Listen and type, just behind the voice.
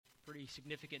pretty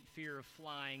significant fear of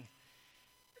flying.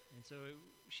 And so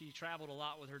she traveled a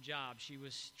lot with her job. She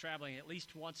was traveling at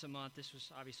least once a month. This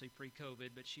was obviously pre-COVID,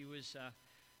 but she was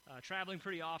traveling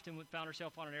pretty often, found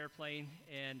herself on an airplane,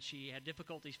 and she had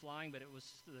difficulties flying, but it was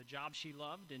the job she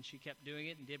loved, and she kept doing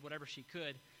it and did whatever she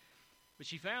could. But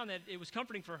she found that it was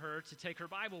comforting for her to take her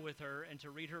Bible with her and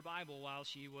to read her Bible while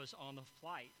she was on the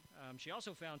flight. She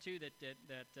also found, too,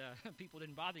 that people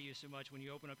didn't bother you so much when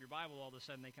you open up your Bible. All of a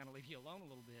sudden, they kind of leave you alone a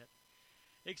little bit.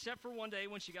 Except for one day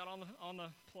when she got on the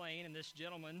plane, and this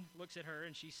gentleman looks at her,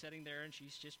 and she's sitting there, and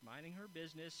she's just minding her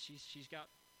business. She's got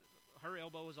her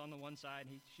elbow is on the one side,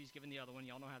 and she's giving the other one.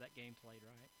 Y'all know how that game played,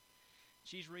 right?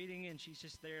 She's reading, and she's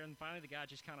just there, and finally the guy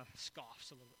just kind of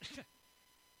scoffs a little bit.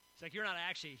 He's like, "You're not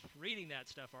actually reading that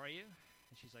stuff, are you?"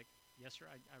 And she's like, "Yes, sir,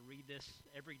 I read this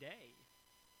every day."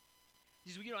 He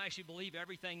says, "Well, you don't actually believe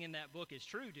everything in that book is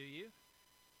true, do you?"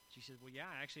 She says, "Well, yeah,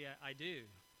 actually, I do."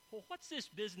 "Well, what's this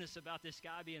business about this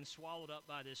guy being swallowed up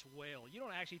by this whale? You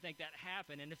don't actually think that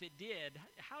happened, and if it did,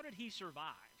 how did he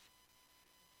survive?"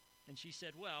 And she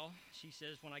said, "Well," she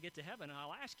says, "when I get to heaven,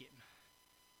 I'll ask him."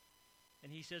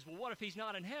 And he says, "Well, what if he's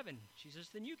not in heaven?" She says,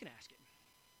 "Then you can ask him."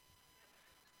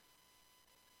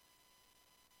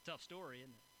 Tough story,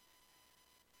 isn't it?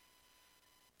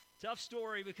 Tough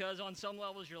story because on some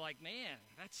levels you're like, man,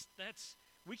 that's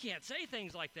we can't say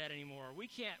things like that anymore. We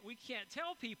can't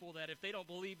tell people that if they don't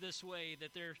believe this way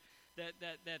that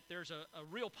there's a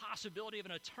real possibility of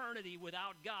an eternity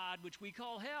without God, which we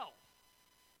call hell.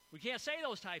 We can't say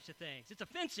those types of things. It's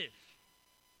offensive.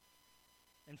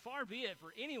 And far be it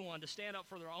for anyone to stand up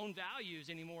for their own values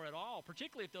anymore at all,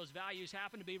 particularly if those values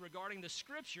happen to be regarding the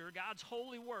Scripture, God's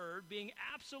holy word, being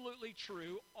absolutely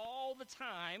true all the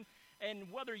time.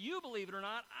 And whether you believe it or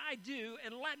not, I do,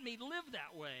 and let me live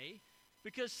that way.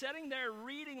 Because sitting there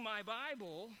reading my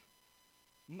Bible,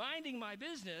 minding my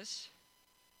business,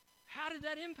 how did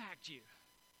that impact you?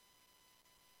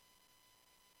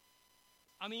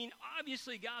 I mean,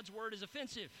 obviously God's word is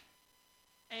offensive,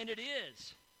 and it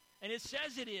is. And it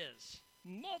says it is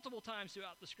multiple times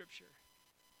throughout the Scripture.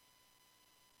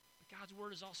 But God's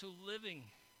word is also living.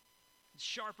 It's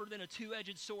sharper than a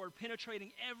two-edged sword,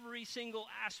 penetrating every single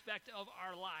aspect of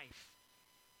our life.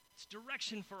 It's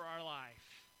direction for our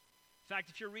life. In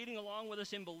fact, if you're reading along with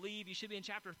us in Believe, you should be in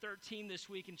chapter 13 this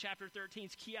week. In chapter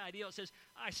 13's key idea, it says,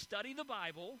 "I study the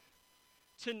Bible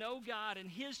to know God and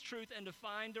His truth and to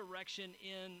find direction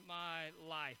in my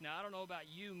life." Now, I don't know about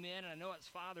you men, and I know it's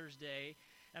Father's Day,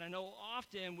 and I know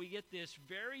often we get this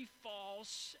very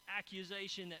false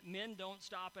accusation that men don't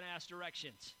stop and ask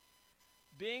directions.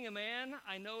 Being a man,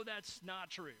 I know that's not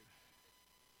true.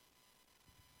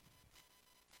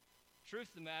 Truth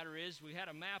of the matter is, we had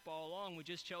a map all along, we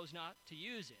just chose not to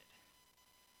use it.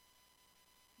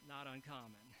 Not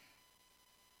uncommon.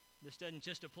 This doesn't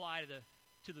just apply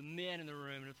to the men in the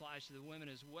room, it applies to the women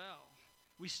as well.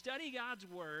 We study God's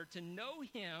word to know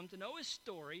Him, to know His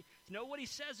story, to know what He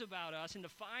says about us, and to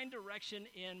find direction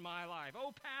in my life.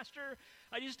 "Oh, Pastor,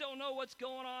 I just don't know what's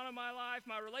going on in my life.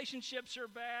 My relationships are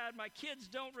bad. My kids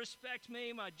don't respect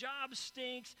me. My job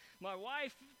stinks. My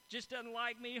wife just doesn't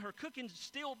like me. Her cooking's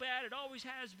still bad. It always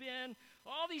has been.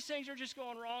 All these things are just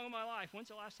going wrong in my life." When's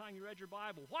the last time you read your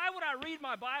Bible? "Why would I read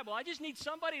my Bible? I just need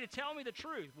somebody to tell me the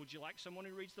truth." Would you like someone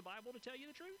who reads the Bible to tell you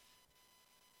the truth?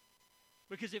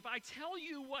 Because if I tell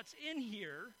you what's in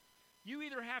here, you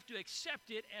either have to accept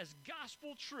it as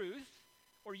gospel truth,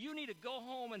 or you need to go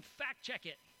home and fact check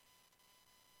it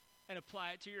and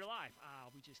apply it to your life.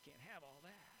 We just can't have all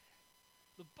that.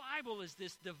 The Bible is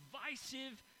this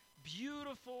divisive,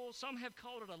 beautiful, some have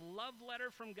called it a love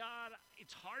letter from God.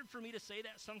 It's hard for me to say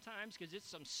that sometimes because it's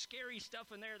some scary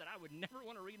stuff in there that I would never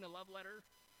want to read in a love letter.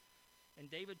 And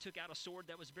David took out a sword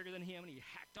that was bigger than him, and he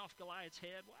hacked off Goliath's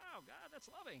head. Wow, God, that's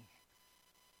loving.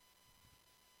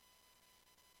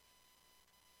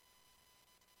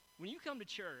 When you come to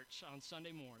church on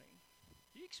Sunday morning,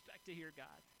 do you expect to hear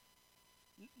God?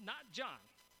 Not John.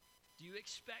 Do you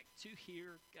expect to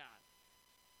hear God?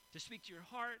 To speak to your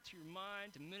heart, to your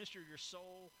mind, to minister to your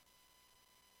soul?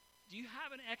 Do you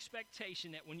have an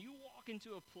expectation that when you walk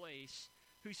into a place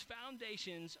whose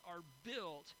foundations are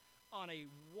built on a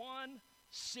one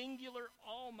singular,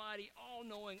 almighty,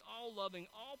 all-knowing, all-loving,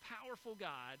 all-powerful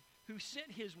God who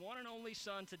sent His one and only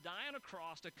Son to die on a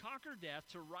cross, to conquer death,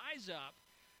 to rise up,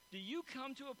 do you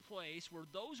come to a place where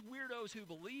those weirdos who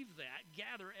believe that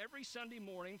gather every Sunday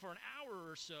morning for an hour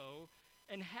or so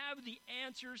and have the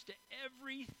answers to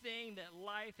everything that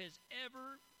life has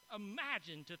ever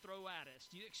imagined to throw at us?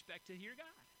 Do you expect to hear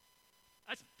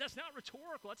God? That's not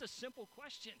rhetorical. That's a simple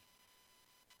question.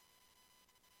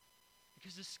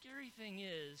 Because the scary thing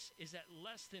is that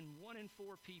less than 1 in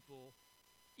 4 people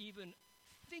even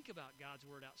think about God's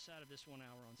word outside of this 1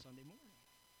 hour on Sunday morning.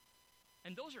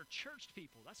 And those are churched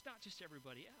people. That's not just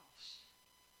everybody else.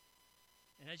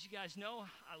 And as you guys know,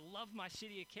 I love my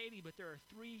city of Katy, but there are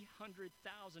 300,000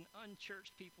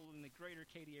 unchurched people in the greater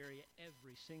Katy area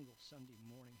every single Sunday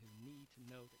morning who need to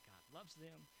know that God loves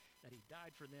them, that he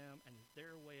died for them, and that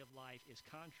their way of life is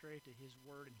contrary to his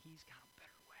word, and he's got a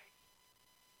better way.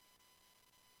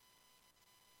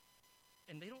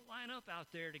 And they don't line up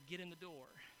out there to get in the door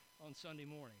on Sunday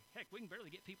morning. Heck, we can barely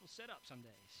get people set up some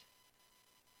days.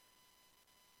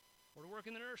 Or to work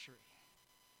in the nursery.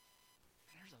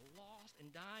 There's a lost and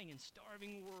dying and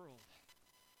starving world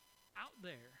out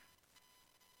there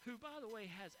who, by the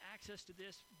way, has access to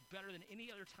this better than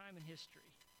any other time in history.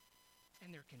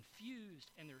 And they're confused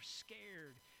and they're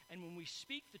scared. And when we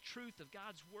speak the truth of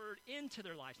God's word into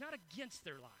their lives, not against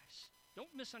their lives,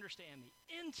 don't misunderstand me,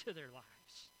 into their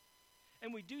lives.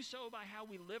 And we do so by how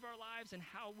we live our lives and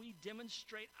how we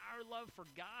demonstrate our love for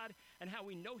God and how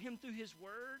we know him through his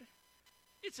word.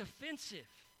 It's offensive.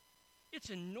 It's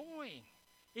annoying.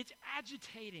 It's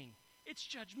agitating. It's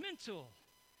judgmental.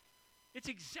 It's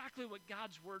exactly what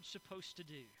God's word's supposed to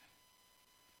do.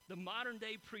 The modern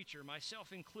day preacher,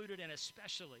 myself included and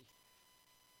especially,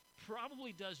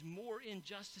 probably does more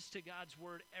injustice to God's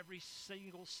word every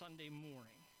single Sunday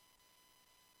morning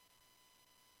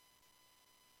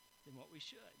than what we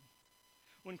should.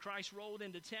 When Christ rolled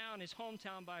into town, his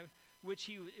hometown by which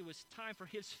it was time for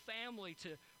his family to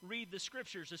read the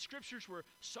scriptures. The scriptures were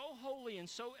so holy and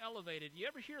so elevated. You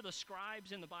ever hear the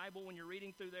scribes in the Bible when you're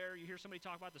reading through there? You hear somebody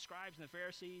talk about the scribes and the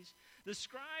Pharisees. The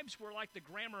scribes were like the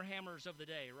grammar hammers of the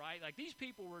day, right? Like these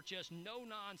people were just no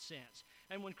nonsense.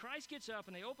 And when Christ gets up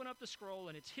and they open up the scroll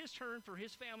and it's his turn for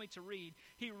his family to read,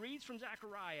 he reads from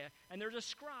Zechariah, and there's a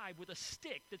scribe with a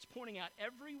stick that's pointing out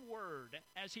every word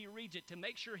as he reads it to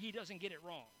make sure he doesn't get it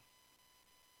wrong.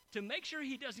 To make sure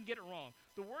he doesn't get it wrong.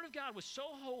 The word of God was so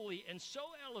holy and so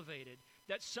elevated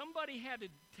that somebody had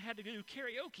to do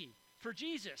karaoke for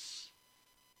Jesus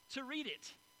to read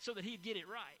it so that he'd get it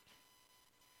right.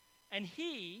 And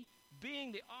he,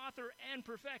 being the author and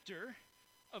perfecter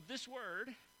of this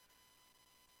word,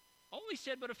 only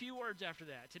said but a few words after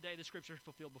that. Today the scripture is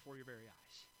fulfilled before your very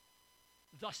eyes.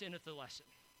 Thus endeth the lesson.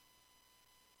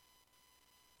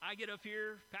 I get up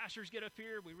here, pastors get up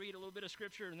here, we read a little bit of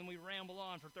scripture, and then we ramble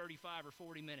on for 35 or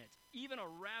 40 minutes. Even a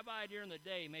rabbi during the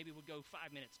day maybe would go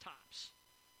 5 minutes tops,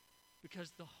 because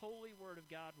the holy word of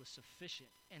God was sufficient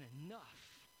and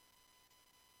enough.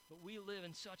 But we live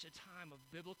in such a time of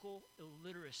biblical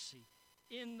illiteracy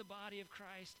in the body of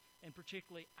Christ, and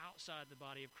particularly outside the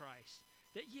body of Christ,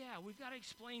 that, yeah, we've got to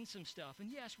explain some stuff. And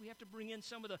yes, we have to bring in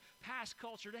some of the past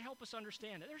culture to help us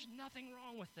understand it. There's nothing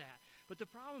wrong with that. But the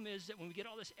problem is that when we get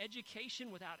all this education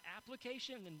without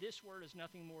application, then this word is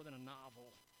nothing more than a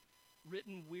novel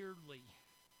written weirdly.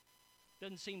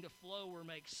 Doesn't seem to flow or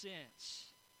make sense.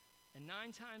 And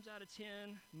 9 times out of 10,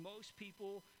 most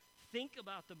people think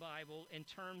about the Bible in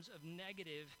terms of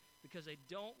negative because they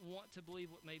don't want to believe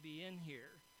what may be in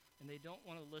here. And they don't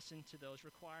want to listen to those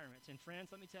requirements. And friends,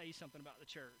 let me tell you something about the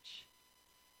church.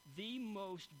 The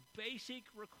most basic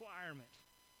requirement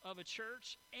of a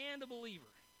church and a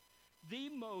believer, the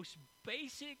most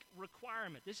basic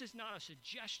requirement, this is not a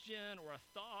suggestion or a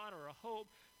thought or a hope,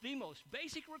 the most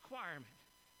basic requirement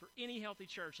for any healthy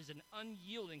church is an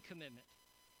unyielding commitment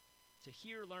to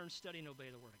hear, learn, study, and obey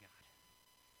the Word of God.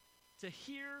 To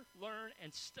hear, learn,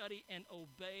 and study, and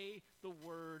obey the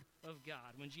word of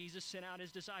God. When Jesus sent out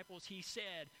his disciples, he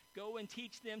said, go and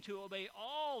teach them to obey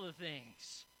all the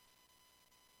things.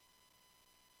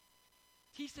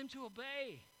 Teach them to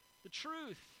obey the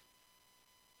truth.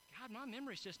 God, my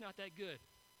memory's just not that good.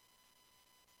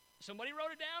 Somebody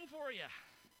wrote it down for you.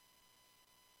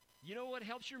 You know what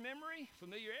helps your memory?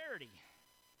 Familiarity.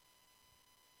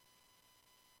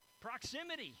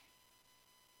 Proximity.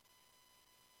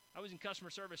 I was in customer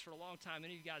service for a long time.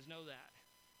 Many of you guys know that.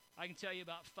 I can tell you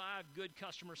about 5 good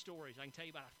customer stories. I can tell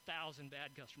you about 1,000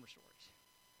 bad customer stories.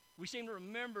 We seem to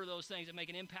remember those things that make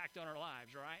an impact on our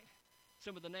lives, right?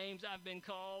 Some of the names I've been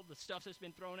called, the stuff that's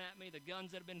been thrown at me, the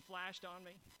guns that have been flashed on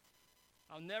me.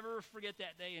 I'll never forget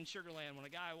that day in Sugar Land when a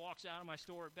guy walks out of my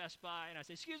store at Best Buy and I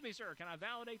say, excuse me, sir, can I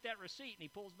validate that receipt? And he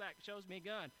pulls back and shows me a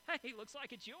gun. Hey, looks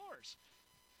like it's yours.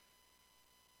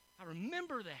 I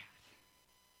remember that,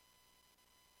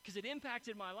 because it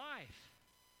impacted my life.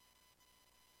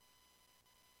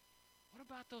 What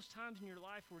about those times in your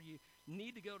life where you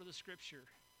need to go to the scripture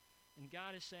and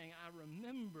God is saying, I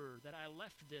remember that I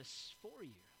left this for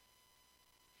you.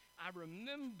 I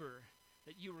remember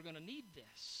that you were going to need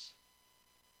this.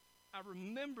 I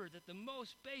remember that the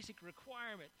most basic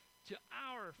requirement to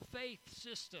our faith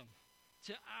system,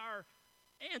 to our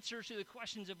answer to the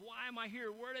questions of why am I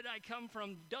here, where did I come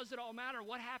from, does it all matter,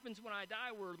 what happens when I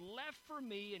die, were left for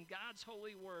me in God's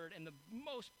holy word. And the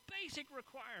most basic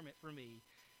requirement for me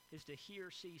is to hear,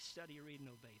 see, study, read, and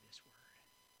obey this word.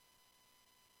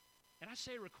 And I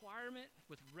say requirement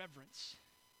with reverence.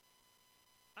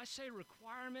 I say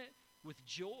requirement with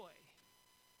joy.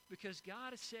 Because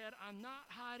God has said, I'm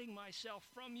not hiding myself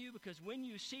from you, because when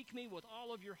you seek me with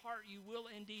all of your heart, you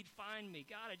will indeed find me.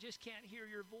 God, I just can't hear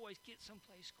your voice. Get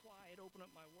someplace quiet, open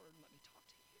up my word, and let me talk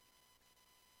to you.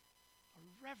 A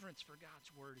reverence for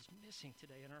God's word is missing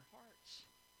today in our hearts.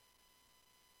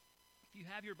 If you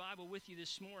have your Bible with you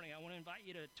this morning, I want to invite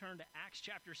you to turn to Acts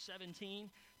chapter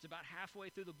 17. It's about halfway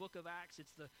through the book of Acts.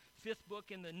 It's the 5th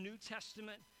book in the New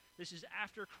Testament. This is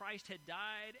after Christ had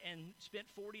died and spent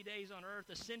 40 days on earth,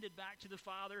 ascended back to the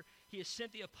Father. He has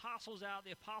sent the apostles out.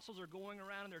 The apostles are going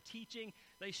around and they're teaching.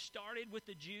 They started with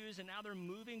the Jews, and now they're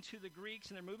moving to the Greeks,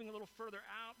 and they're moving a little further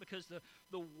out because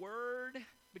the Word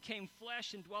became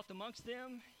flesh and dwelt amongst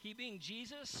them, he being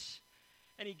Jesus.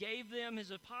 And he gave them, his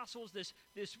apostles,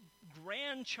 this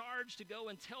grand charge to go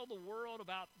and tell the world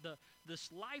about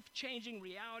this life-changing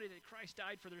reality that Christ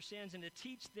died for their sins, and to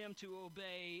teach them to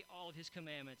obey all of his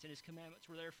commandments, and his commandments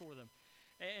were there for them.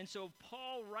 And so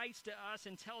Paul writes to us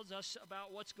and tells us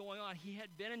about what's going on. He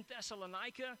had been in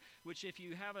Thessalonica, which if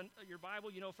you have your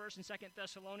Bible, you know 1st and 2nd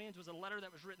Thessalonians was a letter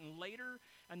that was written later.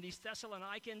 And these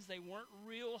Thessalonians, they weren't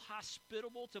real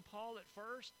hospitable to Paul at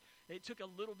first. It took a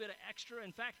little bit of extra.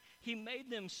 In fact, he made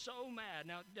them so mad.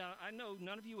 Now, I know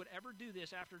none of you would ever do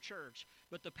this after church,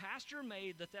 but the pastor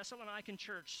made the Thessalonican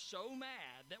church so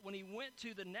mad that when he went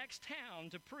to the next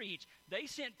town to preach, they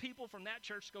sent people from that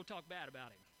church to go talk bad about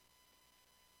him.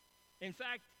 In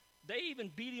fact, they even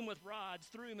beat him with rods,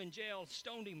 threw him in jail,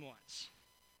 stoned him once.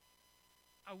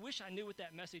 I wish I knew what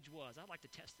that message was. I'd like to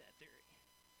test that theory.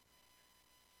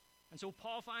 And so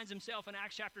Paul finds himself in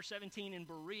Acts chapter 17 in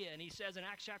Berea, and he says in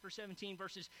Acts chapter 17,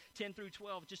 verses 10 through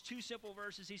 12, just two simple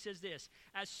verses, he says this: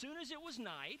 as soon as it was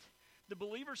night, the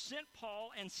believers sent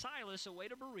Paul and Silas away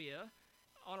to Berea.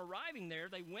 On arriving there,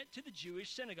 they went to the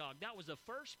Jewish synagogue. That was the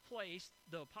first place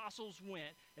the apostles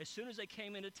went as soon as they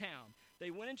came into town. They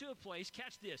went into a place,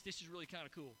 catch this is really kind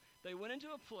of cool. They went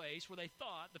into a place where they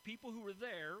thought the people who were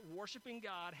there worshiping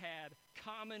God had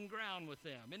common ground with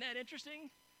them. Isn't that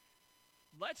interesting?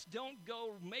 Let's don't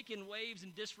go making waves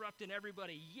and disrupting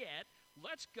everybody yet.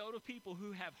 Let's go to people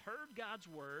who have heard God's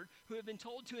word, who have been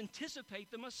told to anticipate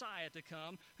the Messiah to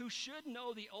come, who should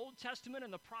know the Old Testament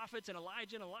and the prophets and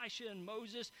Elijah and Elisha and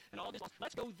Moses and all this.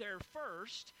 Let's go there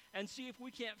first and see if we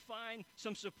can't find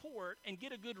some support and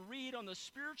get a good read on the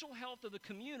spiritual health of the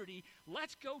community.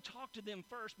 Let's go talk to them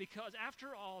first, because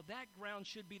after all, that ground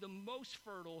should be the most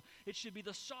fertile. It should be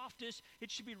the softest.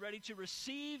 It should be ready to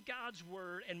receive God's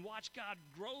word and watch God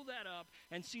grow that up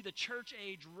and see the church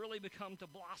age really become to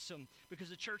blossom, because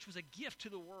the church was a gift to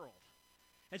the world.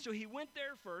 And so he went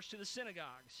there first to the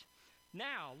synagogues.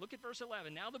 Now, look at verse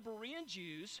 11. Now the Berean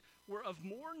Jews were of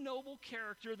more noble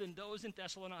character than those in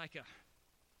Thessalonica.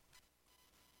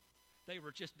 They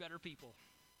were just better people.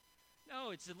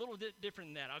 No, it's a little bit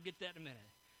different than that. I'll get that in a minute.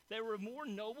 They were of more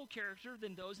noble character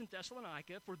than those in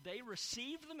Thessalonica, for they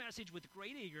received the message with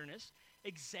great eagerness,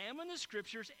 examined the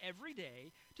scriptures every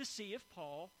day to see if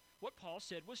what Paul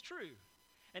said was true.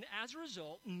 And as a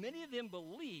result, many of them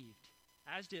believed,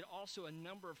 as did also a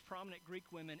number of prominent Greek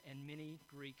women and many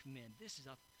Greek men. This is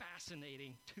a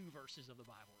fascinating 2 verses of the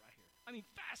Bible right here. I mean,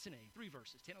 fascinating. 3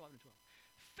 verses, 10, 11, and 12.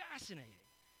 Fascinating.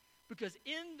 Because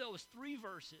in those 3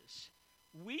 verses,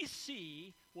 we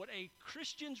see what a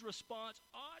Christian's response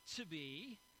ought to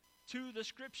be to the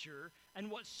Scripture, and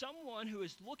what someone who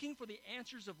is looking for the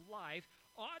answers of life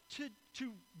ought to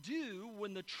do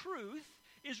when the truth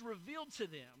is revealed to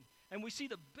them. And we see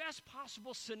the best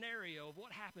possible scenario of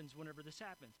what happens whenever this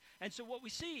happens. And so what we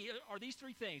see are these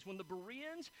 3 things. When the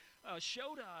Bereans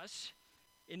showed us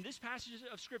in this passage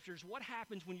of Scriptures what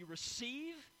happens when you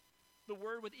receive the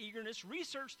word with eagerness,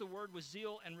 research the word with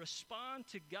zeal, and respond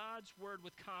to God's word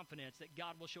with confidence that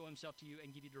God will show himself to you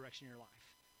and give you direction in your life.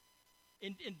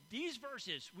 In these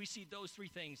verses, we see those 3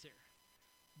 things there.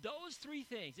 Those 3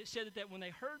 things. It said that when they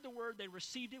heard the word, they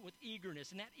received it with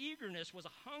eagerness. And that eagerness was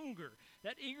a hunger.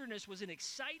 That eagerness was an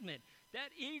excitement. That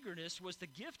eagerness was the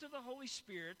gift of the Holy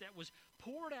Spirit that was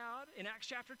poured out in Acts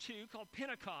chapter 2, called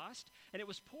Pentecost. And it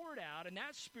was poured out, and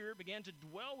that Spirit began to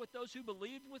dwell with those who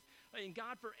believed in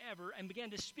God forever, and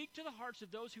began to speak to the hearts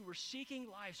of those who were seeking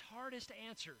life's hardest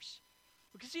answers.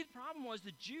 Because see, the problem was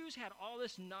the Jews had all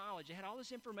this knowledge, they had all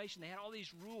this information, they had all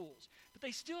these rules, but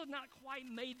they still had not quite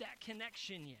made that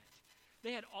connection yet.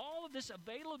 They had all of this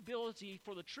availability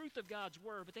for the truth of God's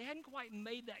word, but they hadn't quite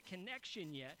made that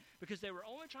connection yet because they were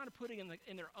only trying to put it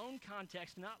in their own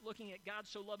context, not looking at God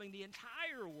so loving the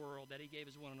entire world that he gave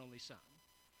his one and only Son.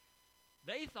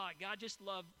 They thought God just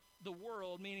loved the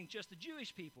world, meaning just the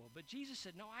Jewish people. But Jesus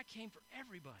said, no, I came for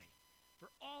everybody, for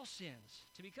all sins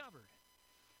to be covered.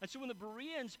 And so when the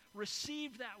Bereans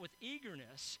received that with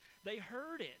eagerness, they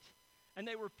heard it, and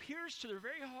they were pierced to their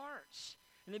very hearts.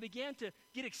 And they began to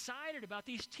get excited about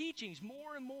these teachings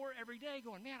more and more every day,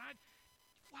 going, man,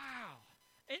 wow.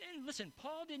 And listen,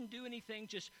 Paul didn't do anything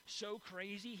just so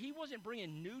crazy. He wasn't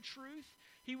bringing new truth.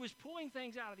 He was pulling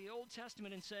things out of the Old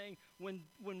Testament and saying, when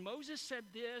Moses said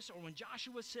this or when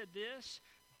Joshua said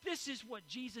this is what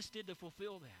Jesus did to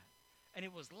fulfill that. And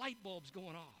it was light bulbs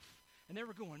going off. And they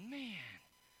were going, man,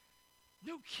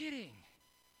 no kidding.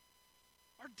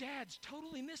 Our dads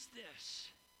totally missed this.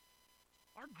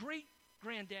 Our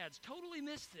great-granddads totally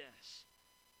missed this.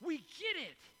 We get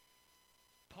it.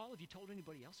 Paul, have you told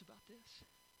anybody else about this?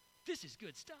 This is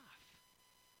good stuff.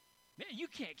 Man, you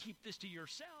can't keep this to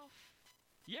yourself.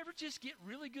 You ever just get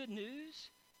really good news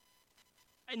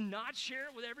and not share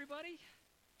it with everybody?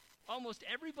 Almost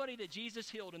everybody that Jesus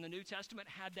healed in the New Testament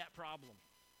had that problem.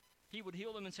 He would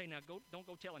heal them and say, now don't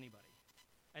go tell anybody.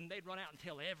 And they'd run out and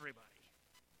tell everybody.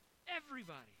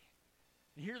 Everybody.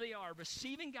 And here they are,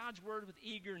 receiving God's word with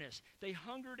eagerness. They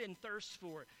hungered and thirsted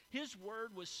for it. His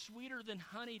word was sweeter than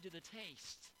honey to the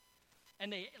taste.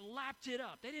 And they lapped it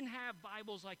up. They didn't have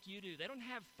Bibles like you do. They don't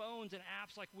have phones and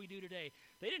apps like we do today.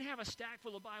 They didn't have a stack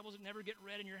full of Bibles that never get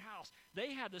read in your house.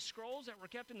 They had the scrolls that were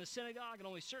kept in the synagogue, and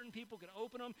only certain people could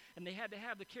open them, and they had to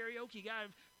have the karaoke guy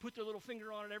put their little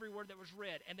finger on it every word that was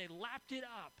read. And they lapped it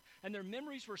up. And their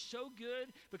memories were so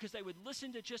good because they would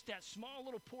listen to just that small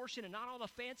little portion and not all the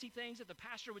fancy things that the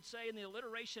pastor would say and the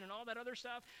alliteration and all that other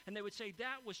stuff. And they would say,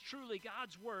 that was truly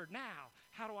God's word. Now,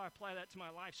 how do I apply that to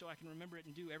my life so I can remember it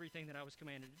and do everything that I was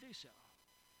commanded to do so?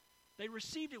 They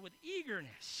received it with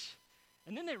eagerness.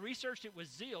 And then they researched it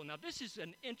with zeal. Now, this is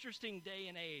an interesting day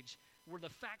and age where the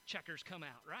fact checkers come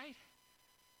out, right?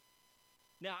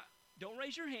 Now, don't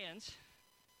raise your hands.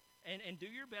 And do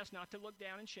your best not to look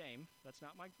down in shame. That's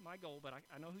not my goal, but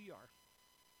I know who you are.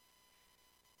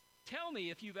 Tell me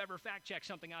if you've ever fact-checked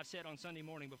something I've said on Sunday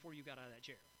morning before you got out of that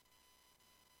chair.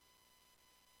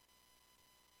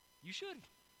 You should.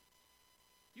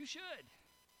 You should.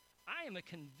 I am a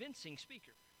convincing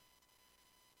speaker.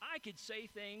 I could say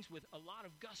things with a lot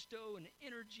of gusto and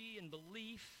energy and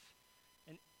belief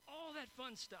and all that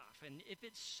fun stuff. And if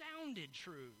it sounded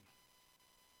true,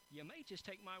 you may just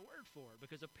take my word for it,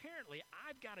 because apparently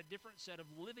I've got a different set of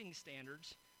living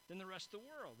standards than the rest of the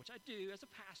world, which I do as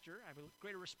a pastor. I have a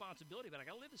greater responsibility, but I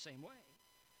got to live the same way.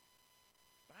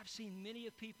 But I've seen many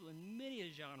of people in many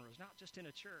genres, not just in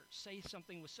a church, say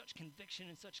something with such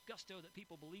conviction and such gusto that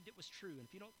people believed it was true. And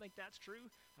if you don't think that's true,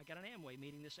 I got an Amway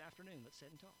meeting this afternoon. Let's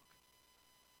sit and talk.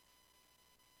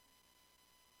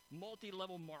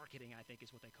 Multi-level marketing, I think,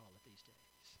 is what they call it these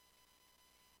days.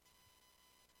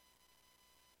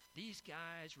 These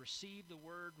guys received the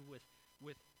word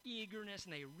with eagerness,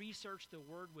 and they researched the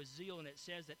word with zeal, and it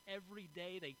says that every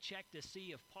day they checked to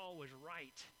see if Paul was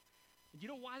right. And you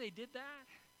know why they did that?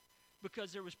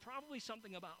 Because there was probably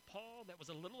something about Paul that was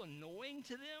a little annoying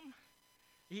to them.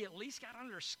 He at least got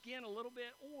under their skin a little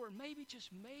bit, or maybe, just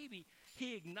maybe,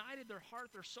 he ignited their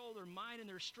heart, their soul, their mind, and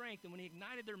their strength. And when he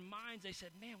ignited their minds, they said,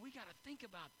 man, we got to think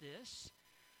about this,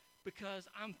 because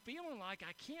I'm feeling like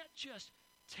I can't just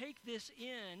take this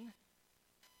in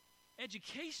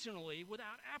educationally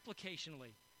without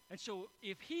applicationally. And so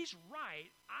if he's right,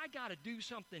 I got to do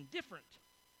something different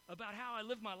about how I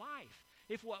live my life.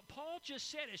 If what Paul just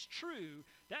said is true,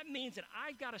 that means that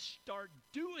I've got to start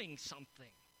doing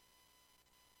something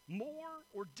more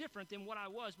or different than what I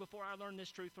was before I learned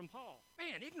this truth from Paul.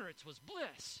 Man, ignorance was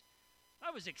bliss.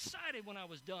 I was excited when I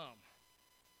was dumb.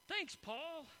 Thanks,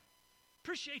 Paul.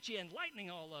 Appreciate you enlightening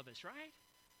all of us, right?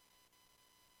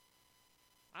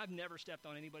 I've never stepped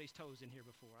on anybody's toes in here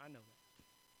before. I know that.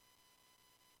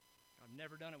 I've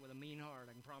never done it with a mean heart.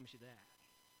 I can promise you that.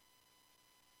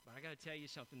 But I got to tell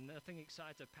you something. Nothing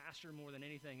excites a pastor more than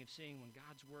anything of seeing when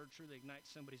God's word truly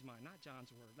ignites somebody's mind. Not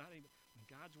John's word. Not even, when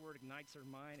God's word ignites their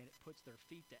mind and it puts their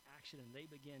feet to action and they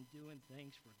begin doing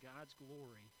things for God's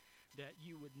glory that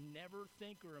you would never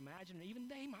think or imagine, and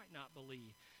even they might not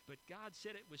believe. But God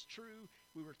said it was true.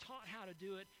 We were taught how to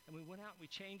do it, and we went out and we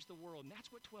changed the world. And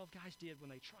that's what 12 guys did when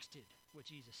they trusted what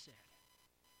Jesus said.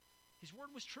 His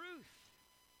word was truth.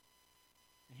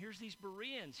 And here's these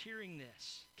Bereans hearing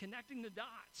this, connecting the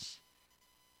dots.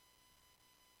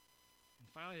 And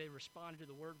finally, they responded to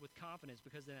the word with confidence,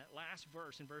 because in that last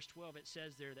verse, in verse 12, it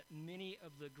says there that many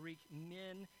of the Greek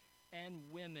men and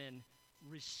women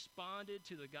responded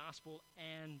to the gospel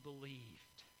and believed.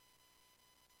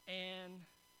 And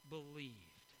believed.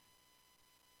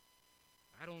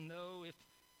 I don't know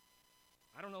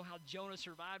how Jonah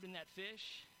survived in that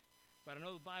fish, but I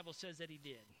know the Bible says that he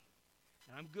did.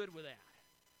 And I'm good with that.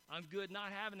 I'm good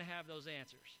not having to have those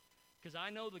answers, because I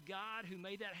know the God who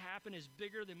made that happen is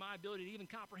bigger than my ability to even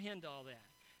comprehend all that.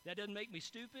 That doesn't make me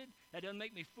stupid. That doesn't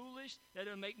make me foolish. That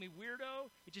doesn't make me weirdo.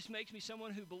 It just makes me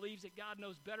someone who believes that God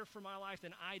knows better for my life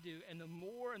than I do. And the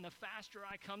more and the faster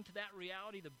I come to that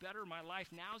reality, the better my life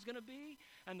now is going to be.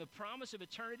 And the promise of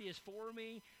eternity is for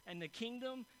me. And the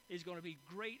kingdom is going to be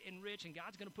great and rich. And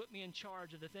God's going to put me in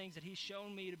charge of the things that he's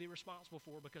shown me to be responsible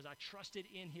for, because I trusted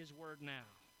in his word now.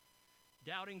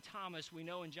 Doubting Thomas, we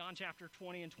know in John chapter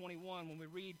 20 and 21, when we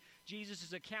read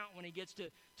Jesus' account when he gets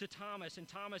to Thomas, and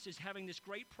Thomas is having this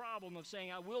great problem of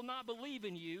saying, I will not believe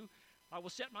in you. I will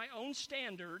set my own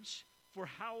standards for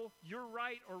how you're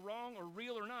right or wrong or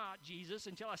real or not, Jesus,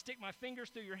 until I stick my fingers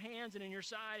through your hands and in your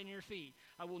side and your feet.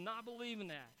 I will not believe in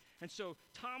that. And so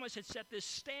Thomas had set this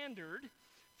standard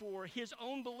for his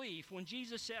own belief when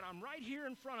Jesus said, I'm right here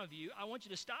in front of you. I want you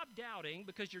to stop doubting,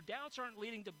 because your doubts aren't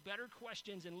leading to better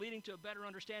questions and leading to a better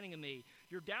understanding of me.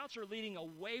 Your doubts are leading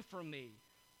away from me.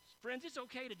 Friends, it's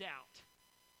okay to doubt.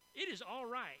 It is all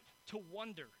right to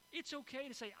wonder. It's okay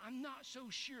to say, I'm not so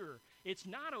sure. It's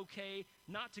not okay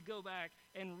not to go back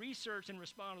and research and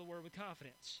respond to the word with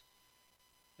confidence.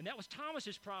 And that was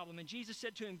Thomas's problem. And Jesus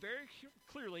said to him very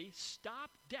clearly,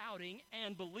 stop doubting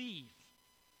and believe.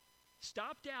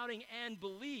 Stop doubting and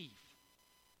believe.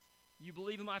 You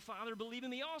believe in my Father, believe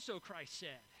in me also, Christ said.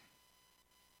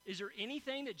 Is there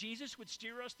anything that Jesus would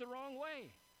steer us the wrong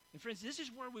way? And friends, this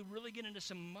is where we really get into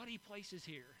some muddy places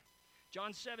here.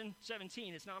 John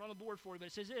 7:17, it's not on the board for you, but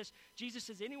it says this. Jesus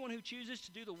says, anyone who chooses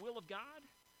to do the will of God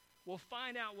will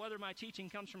find out whether my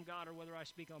teaching comes from God or whether I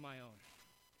speak on my own.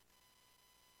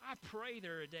 I pray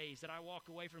there are days that I walk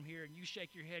away from here and you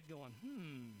shake your head going,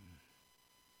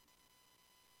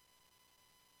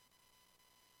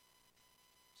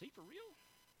 Is he for real?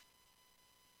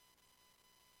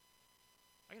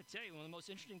 I got to tell you, one of the most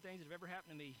interesting things that have ever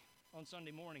happened to me on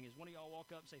Sunday morning is one of y'all walk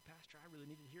up and say, Pastor, I really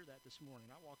needed to hear that this morning.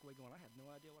 And I walk away going, I have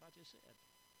no idea what I just said.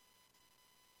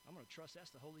 I'm going to trust that's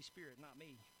the Holy Spirit, not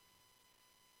me.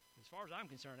 As far as I'm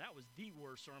concerned, that was the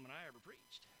worst sermon I ever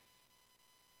preached.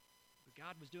 But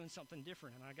God was doing something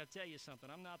different. And I got to tell you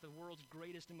something. I'm not the world's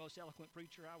greatest and most eloquent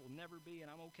preacher. I will never be, and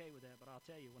I'm okay with that. But I'll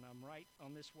tell you, when I'm right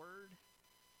on this word,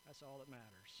 that's all that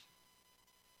matters.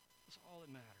 That's all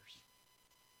that matters.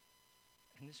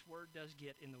 And this word does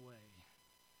get in the way.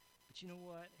 But you know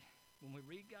what? When we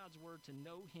read God's word to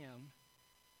know him,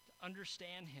 to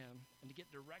understand him, and to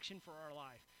get direction for our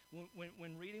life,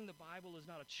 when reading the Bible is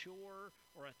not a chore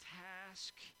or a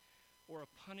task or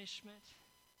a punishment,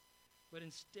 but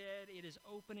instead it is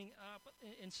opening up.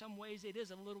 In some ways, it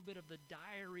is a little bit of the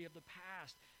diary of the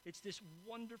past. It's this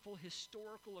wonderful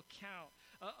historical account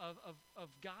of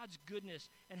God's goodness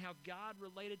and how God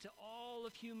related to all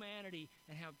of humanity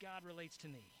and how God relates to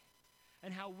me.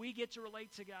 And how we get to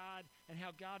relate to God and how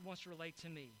God wants to relate to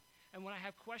me. And when I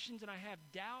have questions and I have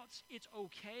doubts, it's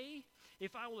okay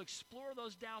if I will explore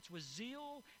those doubts with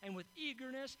zeal and with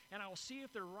eagerness, and I will see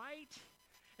if they're right.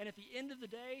 And at the end of the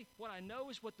day, what I know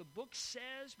is what the book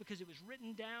says, because it was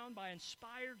written down by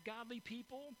inspired, godly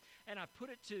people, and I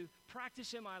put it to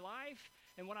practice in my life.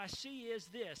 And what I see is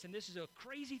this, and this is a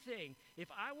crazy thing. If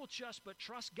I will just but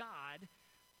trust God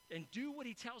and do what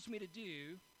he tells me to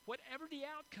do, whatever the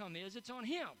outcome is, it's on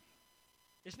him.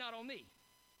 It's not on me.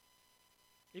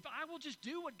 If I will just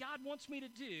do what God wants me to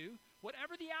do,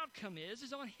 whatever the outcome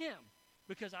is on him,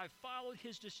 because I've followed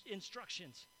his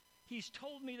instructions. He's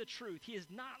told me the truth. He has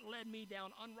not led me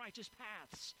down unrighteous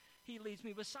paths. He leads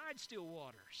me beside still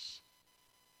waters.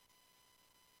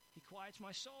 He quiets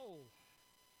my soul.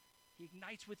 He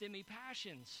ignites within me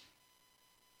passions.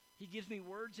 He gives me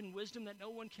words and wisdom that no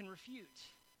one can refute.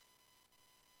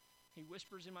 He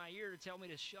whispers in my ear to tell me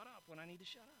to shut up when I need to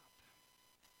shut up.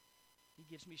 He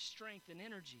gives me strength and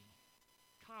energy,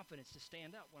 confidence to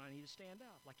stand up when I need to stand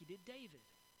up, like he did David.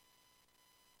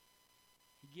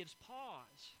 He gives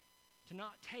pause to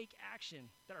not take action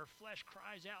that our flesh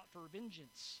cries out for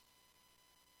vengeance.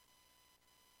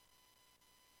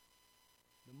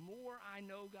 The more I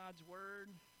know God's word,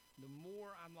 the more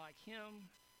I'm like him,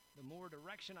 the more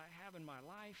direction I have in my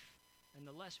life, and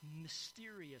the less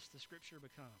mysterious the scripture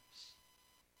becomes.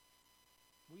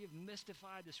 We We have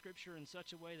mystified the Scripture in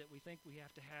such a way that we think we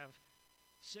have to have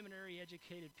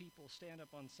seminary-educated people stand up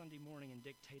on Sunday morning and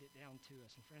dictate it down to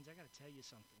us. And friends, I got to tell you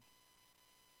something.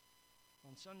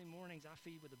 On Sunday mornings, I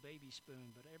feed with a baby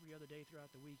spoon, but every other day throughout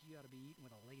the week, you ought to be eating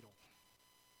with a ladle.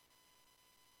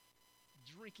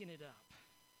 Drinking it up.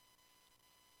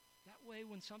 That way,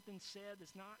 when something's said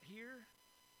that's not here,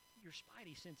 your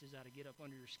spidey senses ought to get up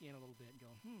under your skin a little bit and go,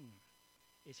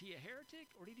 is he a heretic,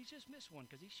 or did he just miss one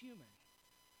because he's human?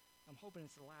 I'm hoping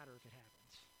it's the latter if it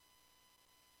happens.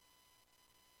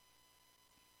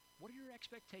 What are your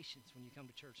expectations when you come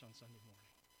to church on Sunday morning?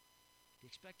 Do you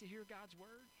expect to hear God's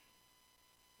word?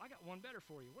 I got one better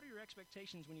for you. What are your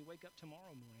expectations when you wake up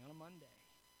tomorrow morning on a Monday?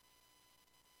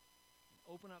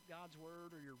 Open up God's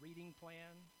word or your reading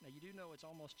plan. Now, you do know it's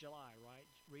almost July, right?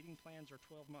 Reading plans are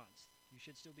 12 months. You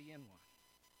should still be in one.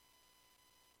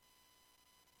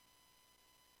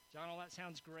 John, all that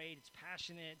sounds great. It's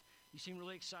passionate. You seem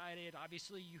really excited.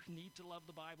 Obviously, you need to love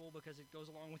the Bible because it goes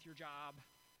along with your job.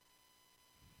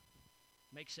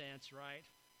 Makes sense, right?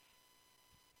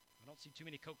 I don't see too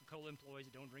many Coca-Cola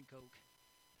employees that don't drink Coke.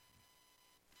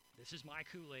 This is my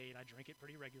Kool-Aid. I drink it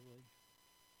pretty regularly.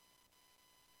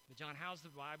 But John, how's the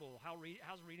Bible, how's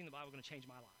reading the Bible going to change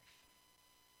my life?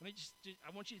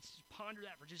 I want you to ponder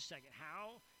that for just a second.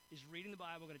 How is reading the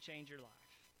Bible going to change your life?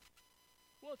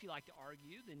 Well, if you like to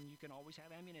argue, then you can always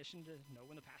have ammunition to know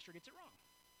when the pastor gets it wrong.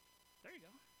 There you go.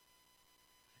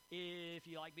 If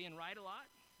you like being right a lot,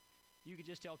 you could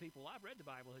just tell people, I've read the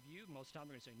Bible, have you? Most of the time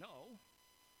they're going to say no.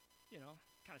 You know,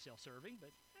 kind of self-serving,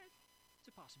 but it's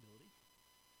a possibility.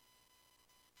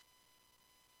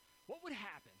 What would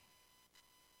happen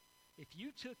if you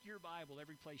took your Bible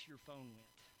every place your phone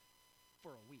went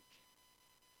for a week?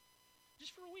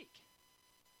 Just for a week.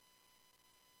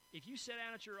 If you sat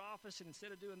down at your office and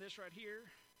instead of doing this right here,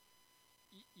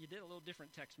 you did a little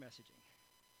different text messaging.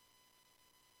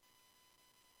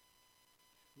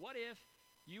 What if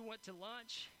you went to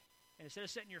lunch, and instead of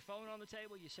setting your phone on the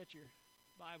table, you set your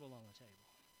Bible on the table?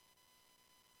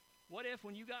 What if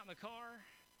when you got in the car,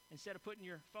 instead of putting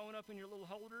your phone up in your little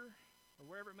holder, or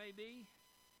wherever it may be,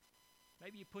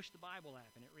 maybe you push the Bible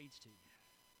app and it reads to you?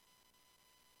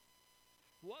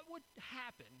 What would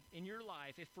happen in your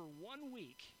life if for 1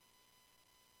 week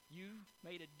you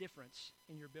made a difference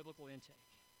in your biblical intake?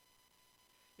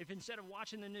 If instead of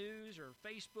watching the news or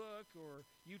Facebook or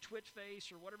you Twitch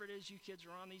Face or whatever it is you kids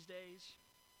are on these days,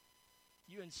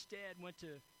 you instead went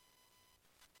to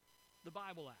the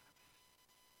Bible app.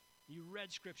 You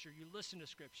read Scripture, you listened to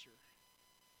Scripture.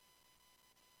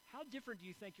 How different do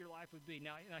you think your life would be?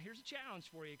 Now here's a challenge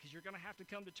for you, because you're going to have to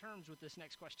come to terms with this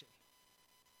next question.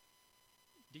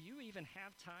 Do you even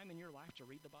have time in your life to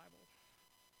read the Bible?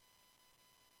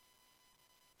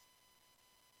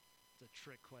 It's a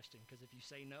trick question, because if you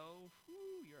say no,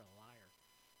 you're a liar.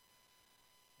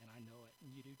 And I know it,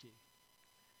 and you do too.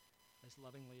 As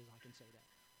lovingly as I can say that.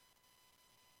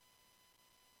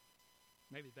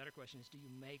 Maybe the better question is, do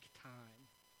you make time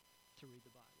to read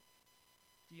the Bible?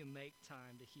 Do you make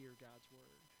time to hear God's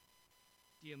word?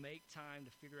 Do you make time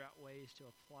to figure out ways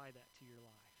to apply that to your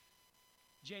life?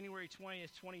 January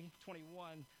 20th, 2021,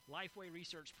 Lifeway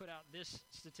Research put out this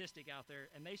statistic out there,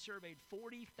 and they surveyed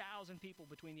 40,000 people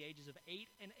between the ages of 8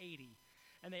 and 80,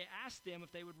 and they asked them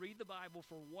if they would read the Bible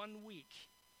for 1 week.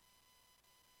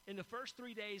 In the first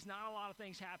 3 days, not a lot of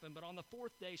things happened, but on the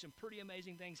fourth day, some pretty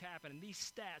amazing things happened, and these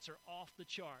stats are off the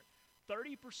chart.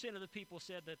 30% of the people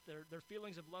said that their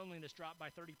feelings of loneliness dropped by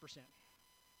 30%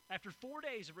 after 4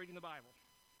 days of reading the Bible.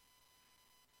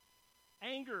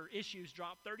 Anger issues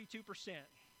dropped 32%.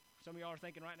 Some of y'all are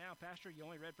thinking right now, Pastor, you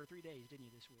only read for 3 days, didn't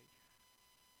you, this week?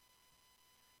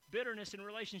 Bitterness in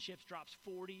relationships drops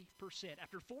 40%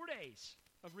 after 4 days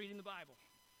of reading the Bible.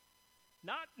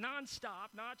 Not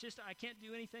nonstop, not just I can't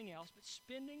do anything else, but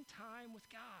spending time with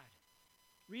God,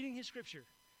 reading His Scripture.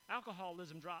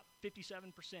 Alcoholism dropped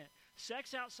 57%.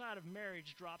 Sex outside of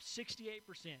marriage dropped 68%.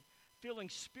 Feeling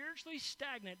spiritually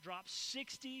stagnant dropped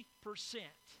 60%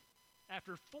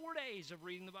 after 4 days of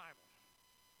reading the Bible.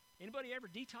 Anybody ever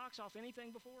detox off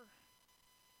anything before?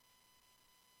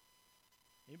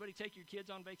 Anybody take your kids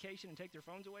on vacation and take their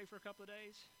phones away for a couple of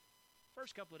days?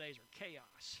 First couple of days are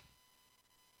chaos.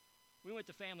 We went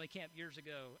to family camp years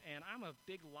ago, and I'm a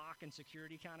big lock and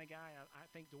security kind of guy. I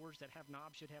think doors that have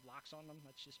knobs should have locks on them.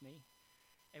 That's just me.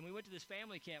 And we went to this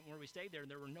family camp where we stayed there,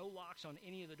 and there were no locks on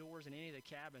any of the doors in any of the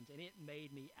cabins, and it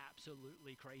made me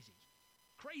absolutely crazy.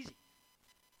 Crazy.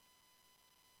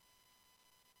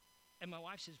 And my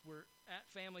wife says, we're at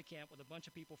family camp with a bunch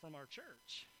of people from our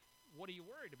church. What are you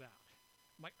worried about?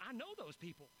 I'm like, I know those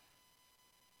people.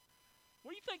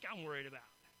 What do you think I'm worried about?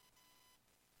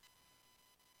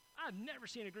 I've never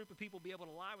seen a group of people be able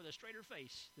to lie with a straighter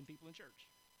face than people in church.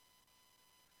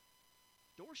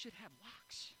 Doors should have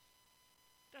locks.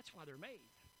 That's why they're made.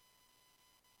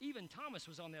 Even Thomas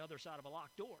was on the other side of a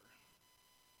locked door.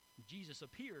 Jesus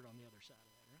appeared on the other side of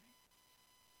that, right?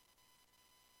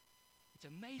 It's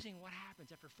amazing what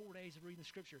happens after 4 days of reading the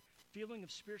Scripture. Feeling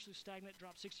of spiritually stagnant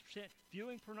dropped 60%.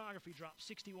 Viewing pornography dropped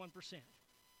 61%.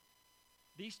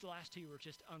 These last two were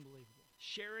just unbelievable.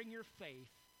 Sharing your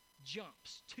faith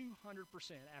jumps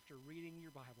 200% after reading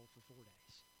your Bible for 4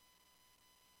 days.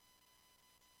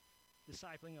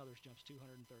 Discipling others jumps 230%.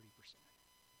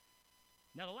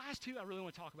 Now, the last two I really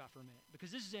want to talk about for a minute,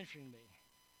 because this is interesting to me.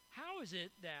 How is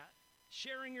it that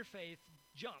sharing your faith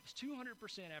jumps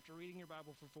 200% after reading your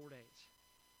Bible for 4 days?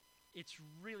 It's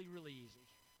really, really easy.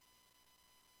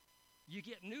 You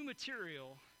get new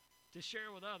material to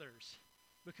share with others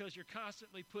because you're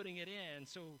constantly putting it in,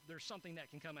 so there's something that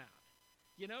can come out.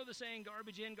 You know the saying,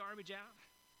 garbage in, garbage out?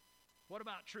 What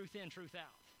about truth in, truth out?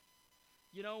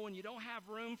 You know, when you don't have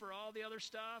room for all the other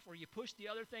stuff, or you push the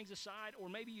other things aside, or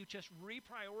maybe you just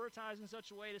reprioritize in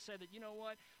such a way to say that, you know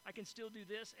what, I can still do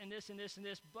this and this and this and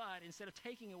this, but instead of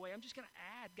taking away, I'm just going to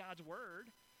add God's word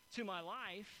to my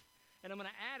life, and I'm going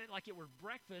to add it like it were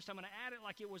breakfast. I'm going to add it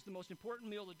like it was the most important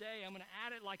meal of the day. I'm going to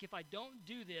add it like if I don't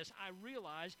do this, I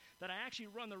realize that I actually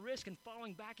run the risk in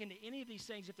falling back into any of these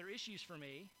things if they're issues for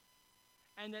me,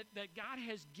 and that God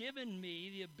has given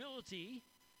me the ability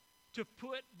to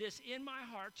put this in my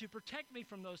heart to protect me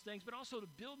from those things, but also to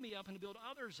build me up and to build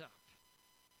others up.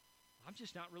 I'm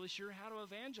just not really sure how to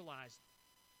evangelize.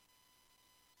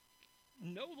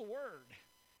 Know the word.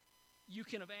 You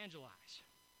can evangelize.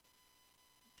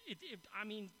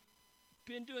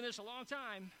 Been doing this a long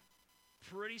time.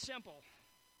 Pretty simple.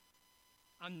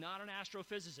 I'm not an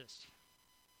astrophysicist.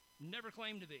 Never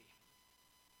claimed to be.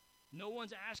 No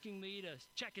one's asking me to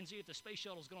check and see if the space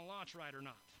shuttle is going to launch right or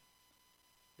not.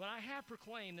 But I have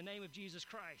proclaimed the name of Jesus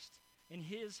Christ and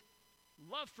his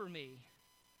love for me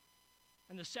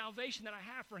and the salvation that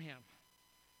I have for him.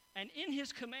 And in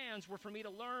his commands were for me to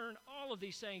learn all of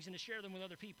these things and to share them with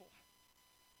other people.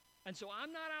 And so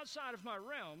I'm not outside of my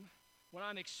realm when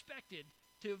I'm expected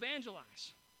to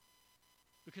evangelize,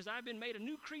 because I've been made a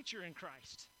new creature in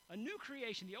Christ, a new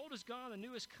creation. The old is gone, the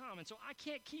new is come. And so I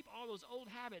can't keep all those old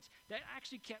habits that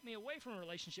actually kept me away from a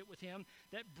relationship with him,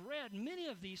 that bred many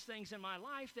of these things in my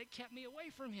life that kept me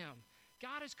away from him.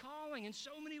 God is calling in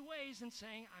so many ways and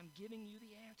saying, I'm giving you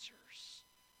the answers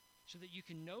so that you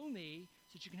can know me,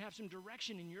 so that you can have some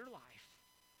direction in your life,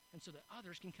 and so that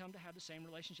others can come to have the same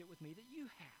relationship with me that you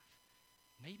have.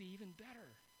 Maybe even better.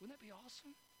 Wouldn't that be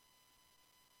awesome?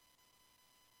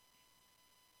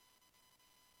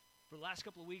 For the last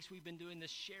couple of weeks, we've been doing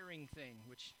this sharing thing,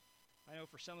 which I know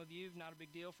for some of you, not a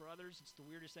big deal. For others, it's the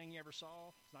weirdest thing you ever saw.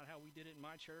 It's not how we did it in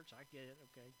my church. I get it,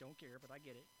 okay? Don't care, but I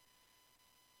get it.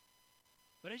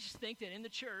 But I just think that in the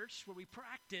church, where we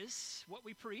practice what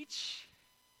we preach,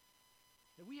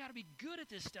 that we ought to be good at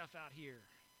this stuff out here,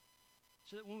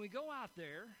 so that when we go out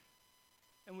there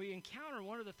and we encounter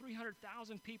one of the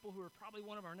 300,000 people who are probably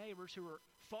one of our neighbors who are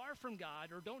far from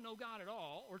God or don't know God at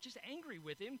all, or just angry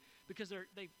with him because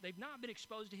they've not been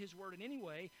exposed to his word in any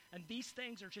way, and these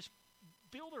things are just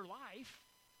fill their life,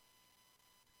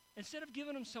 instead of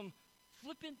giving them some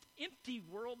flippant, empty,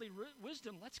 worldly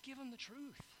wisdom, let's give them the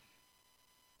truth.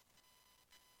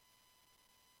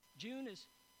 June is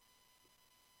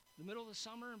the middle of the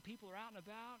summer, and people are out and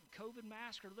about, and COVID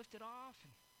masks are lifted off,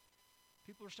 and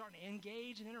people are starting to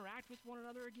engage and interact with one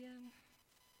another again.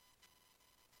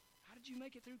 How did you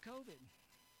make it through COVID?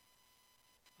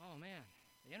 Oh man,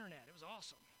 the internet, it was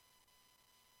awesome.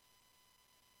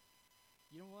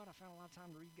 You know what? I found a lot of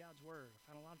time to read God's word. I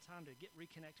found a lot of time to get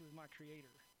reconnected with my Creator.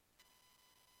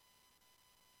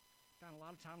 I found a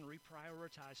lot of time to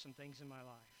reprioritize some things in my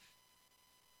life.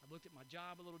 I looked at my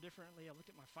job a little differently. I looked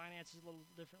at my finances a little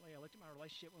differently. I looked at my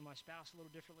relationship with my spouse a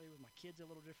little differently, with my kids a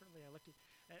little differently. I looked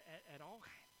at all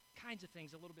kinds of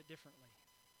things a little bit differently.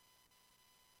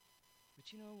 But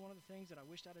you know, one of the things that I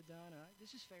wished I'd have done,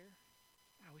 this is fair,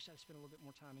 I wish I'd spent a little bit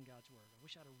more time in God's Word. I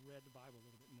wish I'd have read the Bible a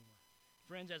little bit more.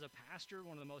 Friends, as a pastor,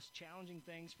 one of the most challenging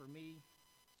things for me,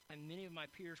 and many of my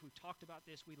peers, we've talked about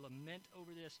this, we lament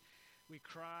over this, we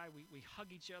cry, we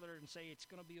hug each other and say it's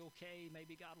going to be okay,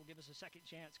 maybe God will give us a second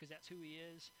chance because that's who he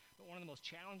is. But one of the most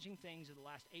challenging things of the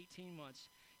last 18 months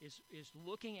is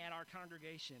looking at our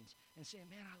congregations and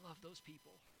saying, man, I love those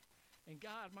people. And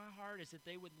God, my heart is that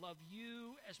they would love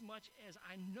you as much as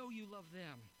I know you love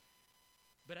them.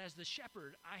 But as the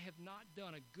shepherd, I have not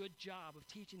done a good job of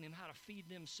teaching them how to feed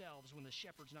themselves when the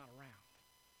shepherd's not around.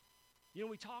 You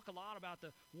know, we talk a lot about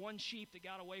the one sheep that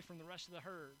got away from the rest of the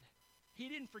herd. He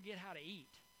didn't forget how to eat.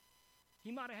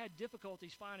 He might have had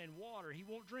difficulties finding water. He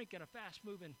won't drink in a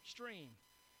fast-moving stream.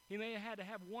 He may have had to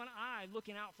have one eye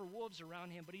looking out for wolves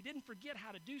around him, but he didn't forget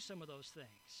how to do some of those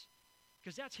things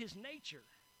because that's his nature.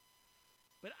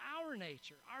 But our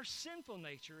nature, our sinful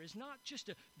nature, is not just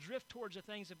to drift towards the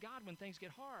things of God when things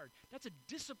get hard. That's a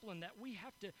discipline that we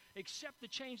have to accept the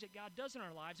change that God does in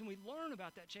our lives, and we learn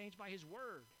about that change by his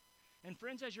word. And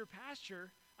friends, as your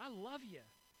pastor, I love you,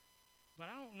 but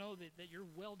I don't know that you're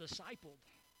well discipled.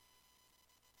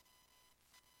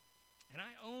 And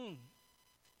I own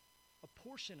a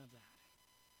portion of that.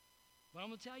 But I'm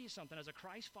going to tell you something. As a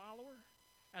Christ follower,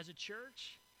 as a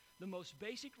church, the most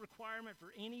basic requirement for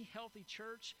any healthy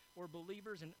church or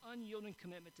believer is an unyielding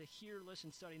commitment to hear,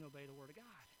 listen, study, and obey the Word of God.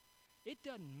 It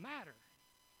doesn't matter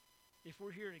if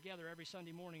we're here together every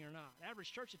Sunday morning or not.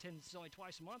 Average church attendance is only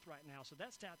twice a month right now, so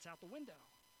that stat's out the window.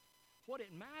 What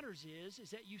it matters is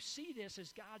that you see this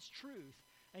as God's truth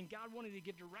and God wanting to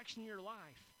give direction in your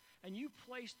life. And you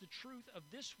place the truth of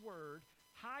this word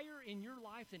higher in your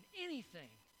life than anything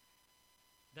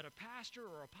that a pastor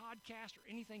or a podcast or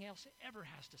anything else ever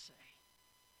has to say.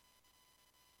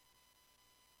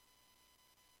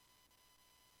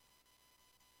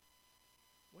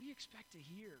 What do you expect to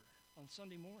hear on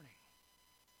Sunday morning?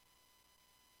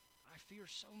 I fear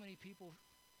so many people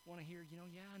want to hear,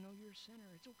 yeah, I know you're a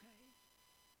sinner. It's okay.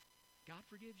 God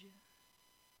forgives you.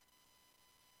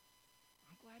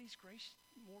 I'm glad he's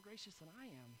more gracious than I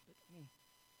am. But, man,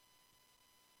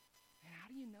 how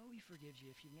do you know he forgives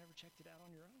you if you've never checked it out on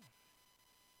your own?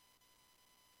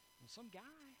 Well, some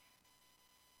guy,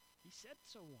 he said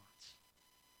so once.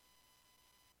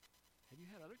 Have you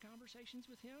had other conversations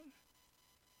with him?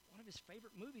 One of his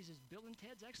favorite movies is Bill and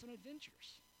Ted's Excellent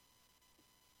Adventures.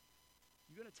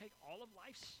 You going to take all of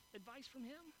life's advice from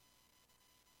him?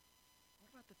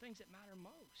 What about the things that matter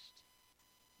most?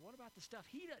 What about the stuff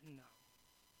he doesn't know?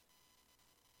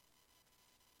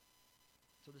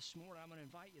 So this morning, I'm going to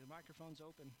invite you. The microphone's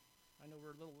open. I know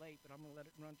we're a little late, but I'm going to let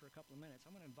it run for a couple of minutes.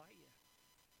 I'm going to invite you.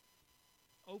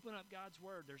 Open up God's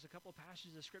Word. There's a couple of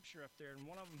passages of Scripture up there, and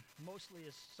one of them mostly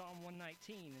is Psalm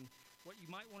 119. And what you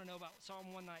might want to know about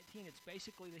Psalm 119, it's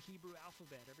basically the Hebrew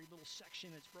alphabet. Every little section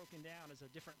that's broken down is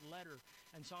a different letter.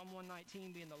 And Psalm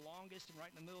 119, being the longest and right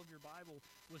in the middle of your Bible,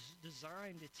 was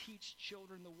designed to teach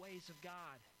children the ways of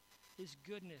God, his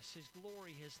goodness, his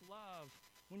glory, his love,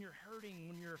 when you're hurting,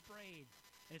 when you're afraid.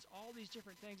 And it's all these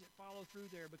different things that follow through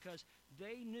there because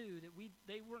they knew that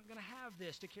they weren't going to have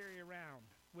this to carry around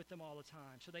with them all the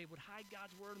time. So they would hide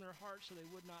God's word in their hearts so they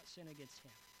would not sin against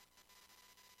him.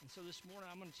 And so this morning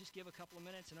I'm going to just give a couple of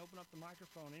minutes and open up the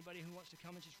microphone. Anybody who wants to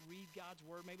come and just read God's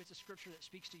word, maybe it's a scripture that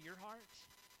speaks to your heart.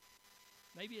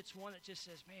 Maybe it's one that just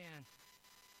says, man,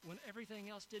 when everything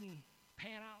else didn't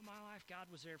pan out in my life, God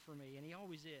was there for me, and he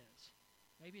always is.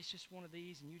 Maybe it's just one of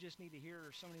these and you just need to hear it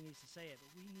or somebody needs to say it, but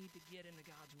we need to get into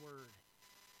God's word.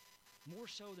 More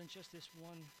so than just this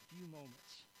one few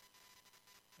moments.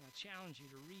 And I challenge you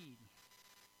to read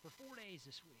for 4 days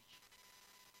this week,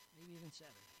 maybe even 7.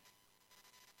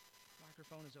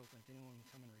 Microphone is open if anyone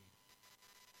can come and read.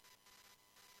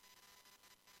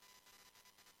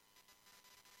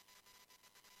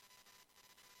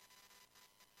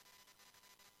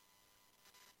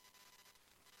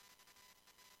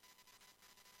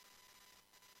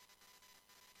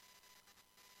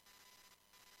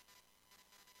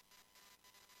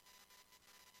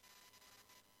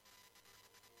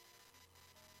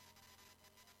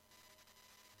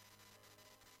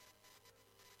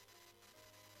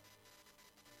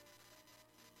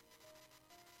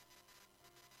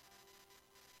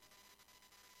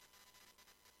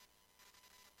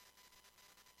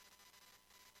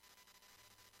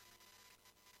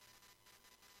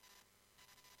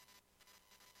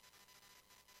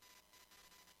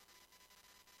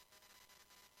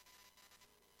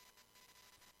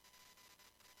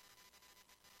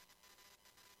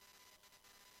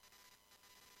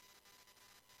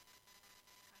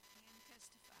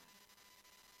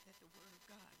 The Word of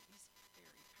God is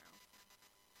very powerful.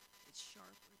 It's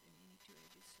sharper than any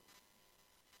two-edged sword.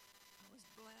 I was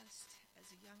blessed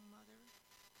as a young mother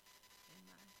in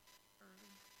my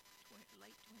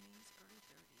late 20s, early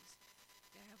 30s,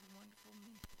 to have a wonderful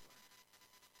mentor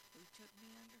who took me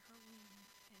under her wing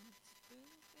and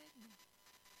spoon-fed me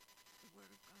the Word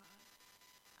of God.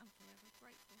 I'm forever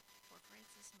grateful for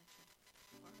Frances Mitchell,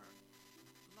 for her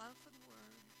love for the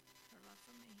Word, her love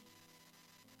for me,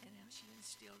 and how she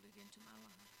instilled it into my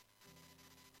life.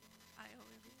 I owe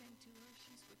everything to her.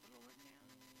 She's with the Lord now.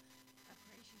 I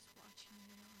pray she's watching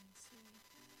now and see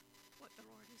what the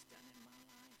Lord has done in my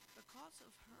life because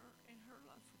of her and her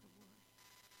love for the Word.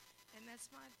 And that's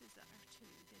my desire too,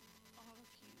 that all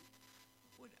of you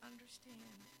would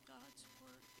understand that God's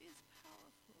Word is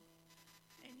powerful,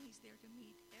 and He's there to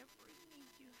meet every need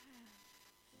you have.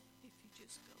 If you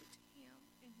just go to Him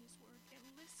in His Word and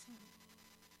listen,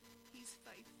 He's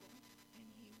faithful, and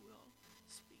He will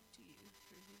speak to you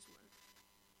through His Word.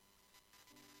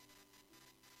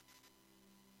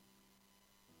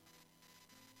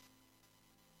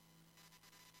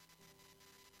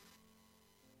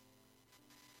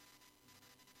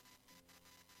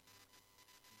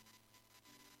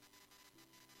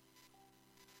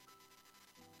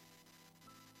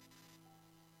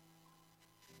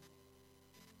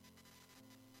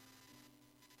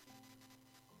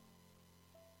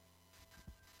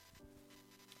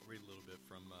 I'll read a little bit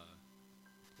from a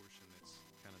portion that's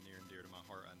kind of near and dear to my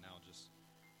heart right now. This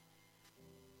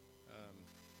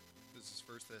is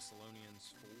 1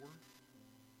 Thessalonians 4.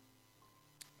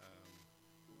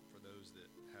 For those that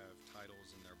have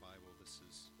titles in their Bible, this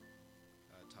is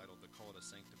titled The Call to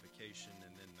Sanctification,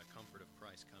 and then The Comfort of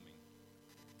Christ Coming.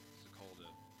 It's a call to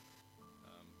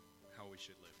how we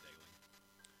should live daily.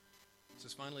 It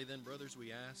says, "Finally then, brothers,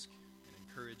 we ask and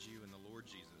encourage you in the Lord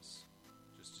Jesus,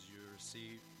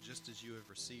 just as you have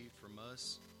received from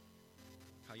us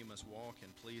how you must walk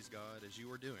and please God as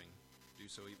you are doing, do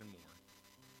so even more.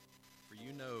 For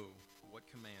you know what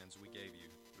commands we gave you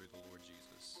through the Lord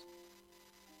Jesus.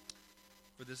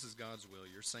 For this is God's will,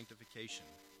 your sanctification,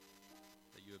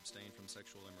 that you abstain from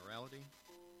sexual immorality,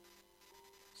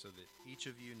 so that each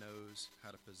of you knows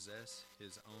how to possess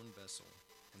his own vessel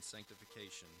in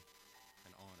sanctification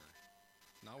and honor,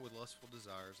 not with lustful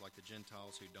desires like the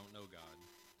Gentiles who don't know God.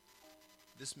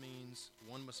 This means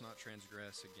one must not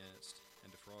transgress against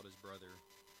and defraud his brother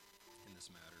in this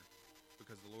matter,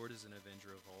 because the Lord is an avenger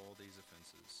of all these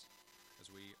offenses, as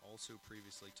we also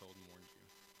previously told and warned you.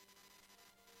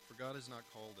 For God has not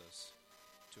called us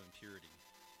to impurity,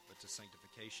 but to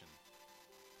sanctification.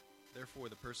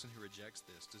 Therefore, the person who rejects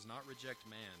this does not reject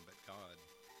man, but God,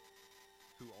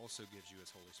 who also gives you his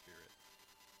Holy Spirit.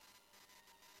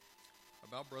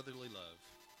 About brotherly love,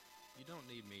 you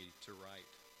don't need me to write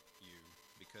you,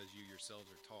 because you yourselves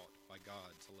are taught by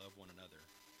God to love one another.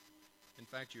 In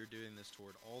fact, you are doing this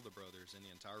toward all the brothers in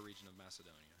the entire region of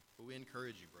Macedonia. But we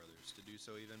encourage you, brothers, to do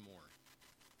so even more,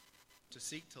 to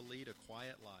seek to lead a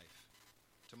quiet life,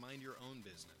 to mind your own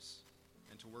business,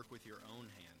 and to work with your own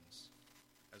hands,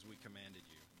 as we commanded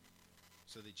you,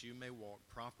 so that you may walk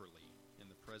properly in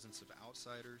the presence of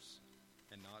outsiders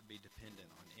and not be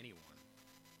dependent on anyone.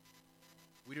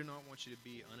 We do not want you to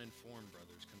be uninformed,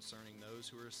 brothers, concerning those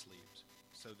who are asleep,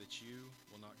 so that you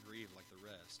will not grieve like the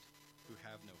rest, who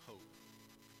have no hope.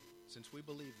 Since we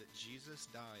believe that Jesus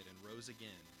died and rose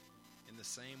again, in the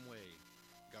same way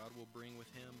God will bring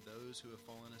with him those who have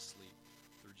fallen asleep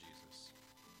through Jesus.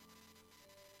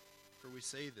 For we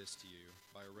say this to you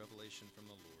by a revelation from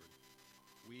the Lord.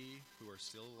 We who are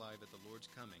still alive at the Lord's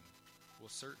coming will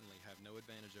certainly have no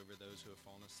advantage over those who have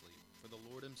fallen asleep. For the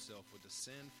Lord himself will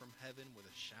descend from heaven with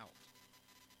a shout,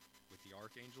 with the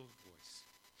archangel's voice,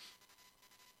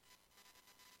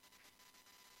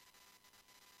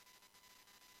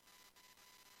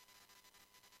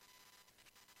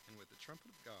 and with the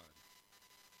trumpet of God.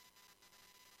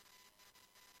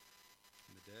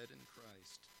 And the dead in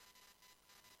Christ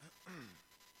will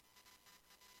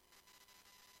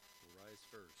rise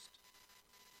first.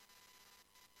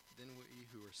 Then we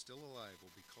who are still alive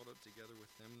will be caught up together with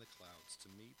them in the clouds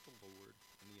to meet the Lord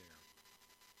in the air.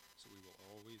 So we will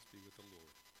always be with the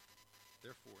Lord.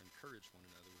 Therefore, encourage one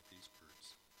another with these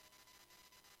words.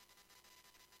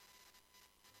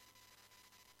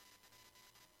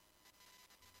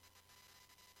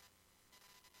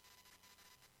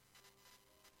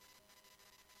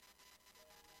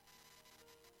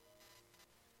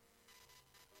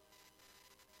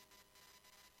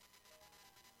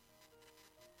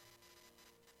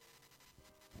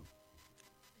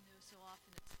 So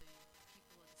often as the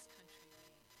people of this country,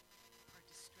 we are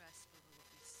distressed over what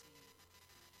we see.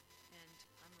 And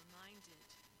I'm reminded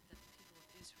that the people of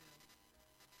Israel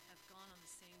have gone on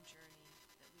the same journey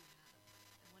that we have.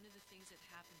 And one of the things that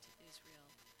happened to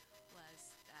Israel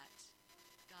was that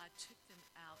God took them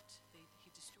out.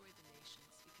 He destroyed the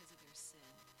nations because of their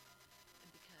sin and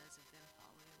because of them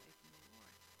falling away from the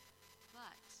Lord.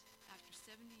 But after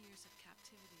 70 years of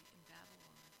captivity in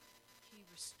Babylon, he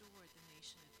restored the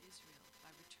nation of Israel by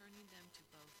returning them to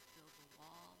both build a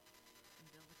wall and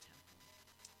build a temple.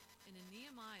 And in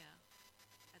Nehemiah,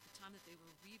 at the time that they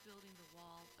were rebuilding the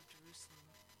wall of Jerusalem,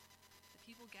 the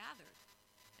people gathered.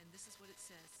 And this is what it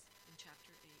says in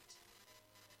chapter 8.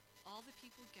 All the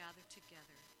people gathered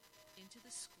together into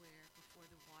the square before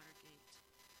the water gate.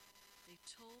 they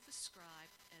told the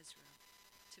scribe Ezra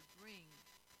to bring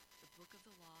the book of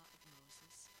the law of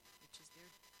Moses, which is their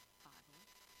Bible,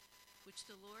 which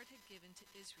the Lord had given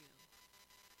to Israel.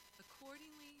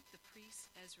 Accordingly, the priest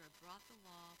Ezra brought the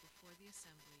law before the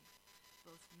assembly,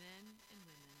 both men and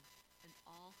women, and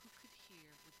all who could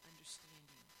hear with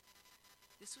understanding.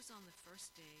 This was on the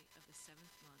first day of the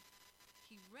 7th month.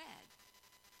 He read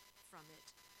from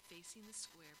it facing the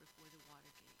square before the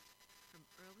water gate, from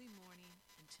early morning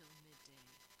until midday,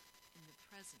 in the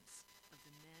presence of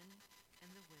the men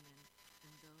and the women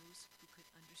and those who could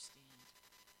understand.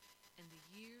 And the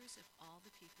ears of all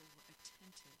the people were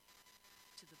attentive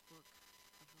to the book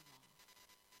of the law.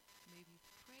 May we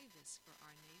pray this for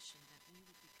our nation, that we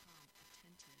will become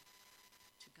attentive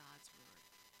to God's word,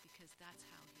 because that's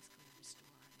how he's going to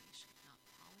restore our nation. Not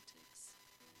politics,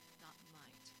 not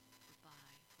might, but by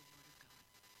the word of God.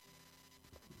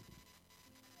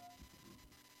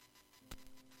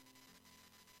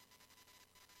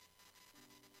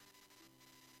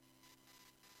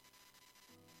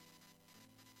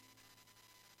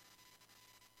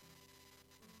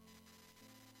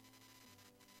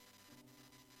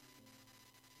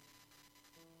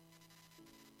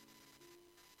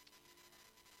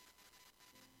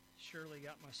 Shirley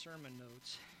got my sermon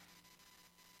notes.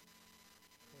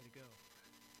 Way to go.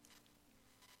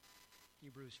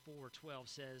 Hebrews 4:12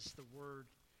 says, the word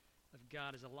of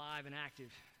God is alive and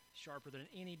active, sharper than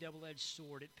any double-edged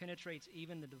sword. It penetrates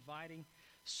even the dividing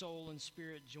soul and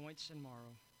spirit, joints and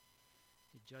marrow.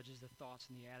 It judges the thoughts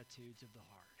and the attitudes of the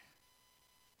heart.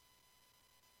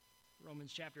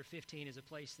 Romans chapter 15 is a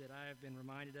place that I have been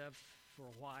reminded of for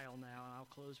a while now, and I'll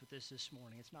close with this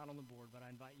morning. It's not on the board, but I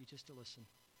invite you just to listen.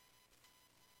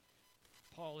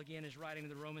 Paul again is writing to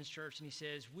the Romans church, and he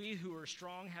says, we who are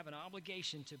strong have an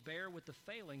obligation to bear with the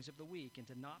failings of the weak and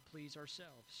to not please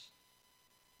ourselves.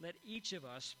 Let each of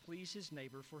us please his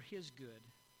neighbor for his good,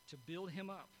 to build him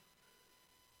up.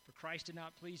 For Christ did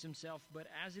not please himself, but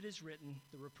as it is written,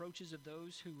 the reproaches of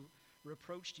those who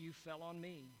reproached you fell on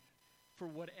me. For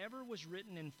whatever was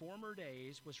written in former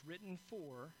days was written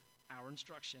for our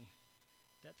instruction,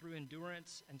 that through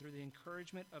endurance and through the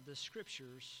encouragement of the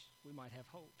Scriptures we might have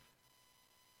hope.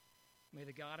 May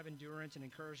the God of endurance and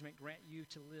encouragement grant you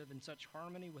to live in such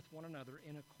harmony with one another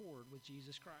in accord with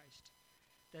Jesus Christ,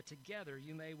 that together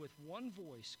you may with one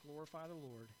voice glorify the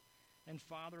Lord and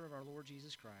Father of our Lord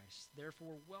Jesus Christ.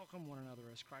 Therefore welcome one another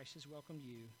as Christ has welcomed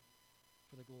you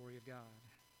for the glory of God.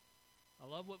 I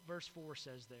love what verse 4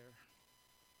 says there.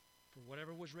 For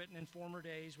whatever was written in former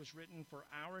days was written for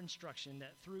our instruction,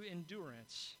 that through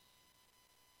endurance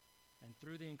and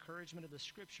through the encouragement of the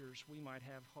Scriptures we might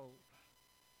have hope.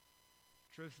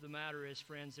 Truth of the matter is,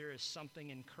 friends, there is something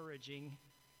encouraging,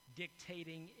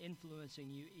 dictating, influencing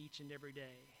you each and every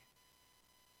day.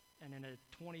 And in a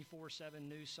 24/7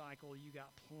 news cycle, you got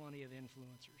plenty of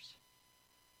influencers.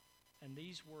 And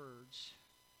these words,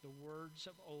 the words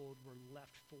of old, were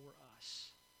left for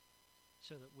us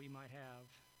so that we might have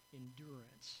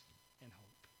endurance and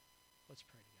hope. Let's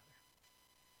pray together.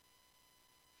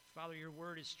 Father, your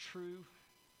word is true.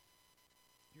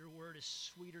 Your word is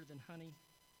sweeter than honey.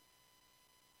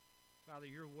 Father,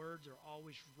 your words are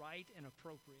always right and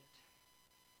appropriate.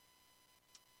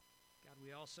 God,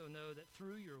 we also know that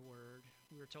through your word,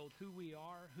 we are told who we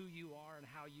are, who you are, and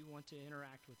how you want to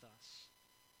interact with us.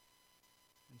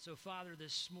 And so, Father,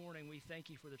 this morning we thank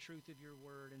you for the truth of your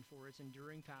word and for its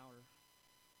enduring power.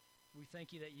 We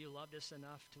thank you that you loved us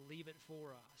enough to leave it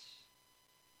for us.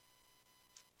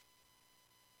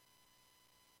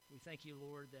 We thank you,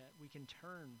 Lord, that we can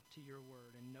turn to your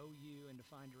word and know you and to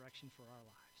find direction for our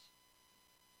lives.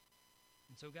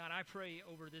 And so, God, I pray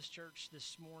over this church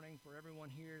this morning for everyone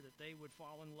here that they would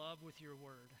fall in love with your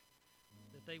word,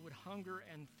 that they would hunger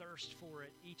and thirst for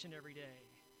it each and every day,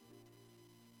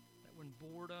 that when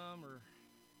boredom or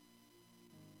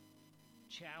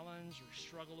challenge or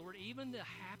struggle, Lord, even the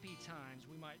happy times,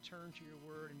 we might turn to your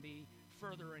word and be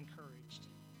further encouraged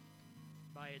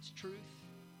by its truth,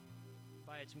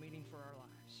 by its meaning for our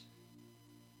lives.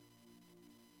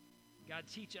 God,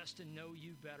 teach us to know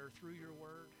you better through your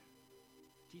word.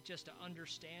 Teach us to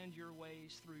understand your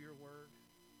ways through your word.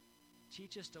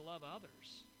 Teach us to love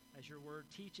others as your word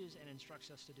teaches and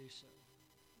instructs us to do so.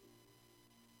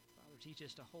 Father, teach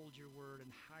us to hold your word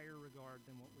in higher regard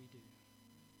than what we do.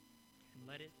 And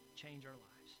let it change our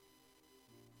lives.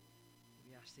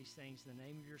 We ask these things in the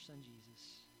name of your Son,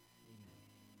 Jesus.